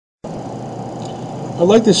I'd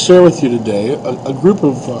like to share with you today a group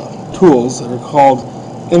of tools that are called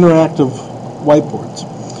interactive whiteboards.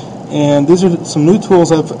 And these are some new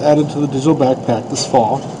tools I've added to the digital backpack this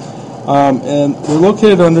fall. And they're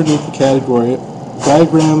located underneath the category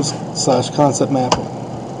diagrams/concept mapping.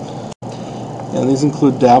 And these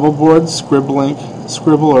include dabble boards, Scribble,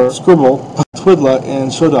 Twiddler,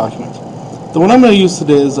 and show document. The one I'm going to use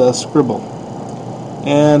today is Scribble.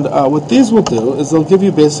 And what these will do is they'll give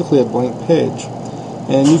you basically a blank page.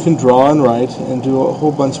 And you can draw and write and do a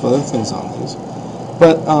whole bunch of other things on these.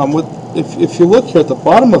 But if you look here at the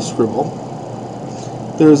bottom of Scribble,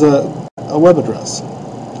 there's a web address.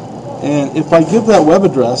 And if I give that web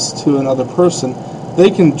address to another person,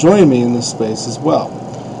 they can join me in this space as well.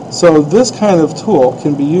 So this kind of tool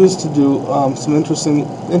can be used to do some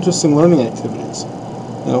interesting learning activities.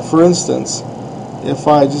 You know, for instance, if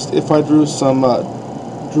I drew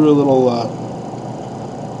a little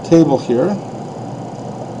table here.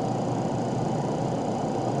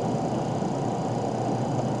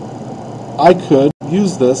 I could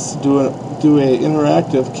use this to do a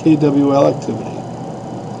interactive KWL activity.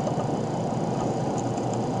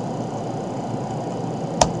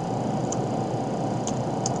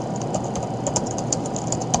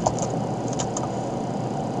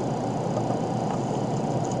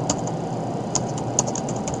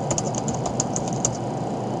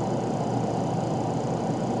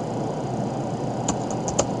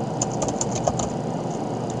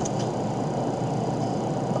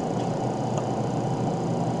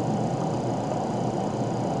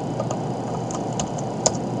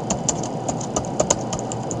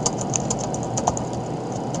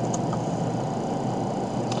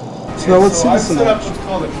 So I've set up what's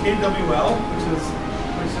called a KWL, which is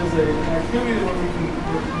an activity where we can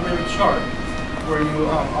create a chart where you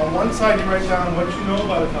on one side you write down what you know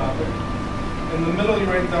about a topic, in the middle you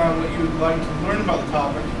write down what you would like to learn about the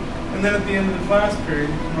topic, and then at the end of the class period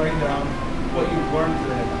you can write down what you've learned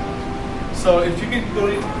today. So if you could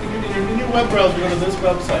go to in your web browser, go to this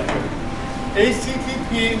website here,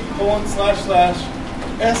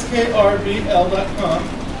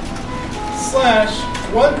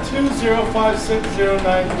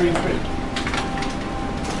 http://skrbl.com/120560933.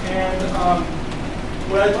 And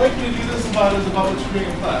what I'd like you to do this about is about what you're doing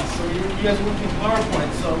in class. So you guys are working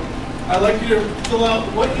PowerPoint, so I'd like you to fill out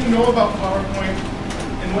what you know about PowerPoint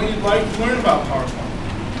and what you'd like to learn about PowerPoint.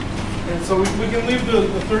 And so we can leave the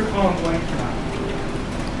third column blank for now.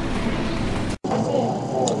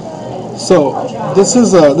 So this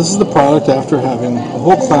is the product after having a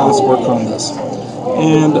whole class work on this.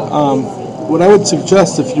 And what I would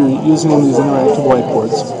suggest if you're using one of these interactive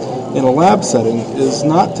whiteboards in a lab setting is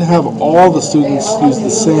not to have all the students use the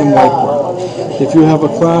same whiteboard. If you have a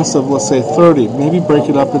class of, let's say, 30, maybe break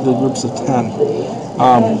it up into groups of 10,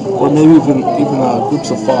 or maybe even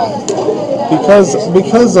groups of 5. Because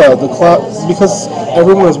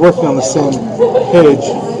everyone is working on the same page,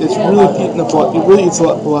 it's really eats a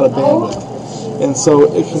lot of bandwidth. And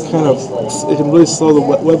so it can really slow the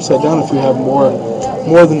website down if you have more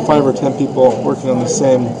than 5 or 10 people working on the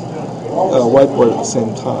same whiteboard at the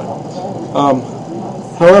same time.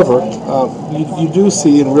 However, you do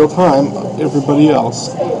see in real time everybody else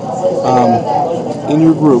in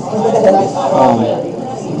your group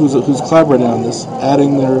who's collaborating on this,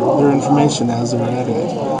 adding their information as they're adding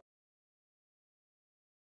it.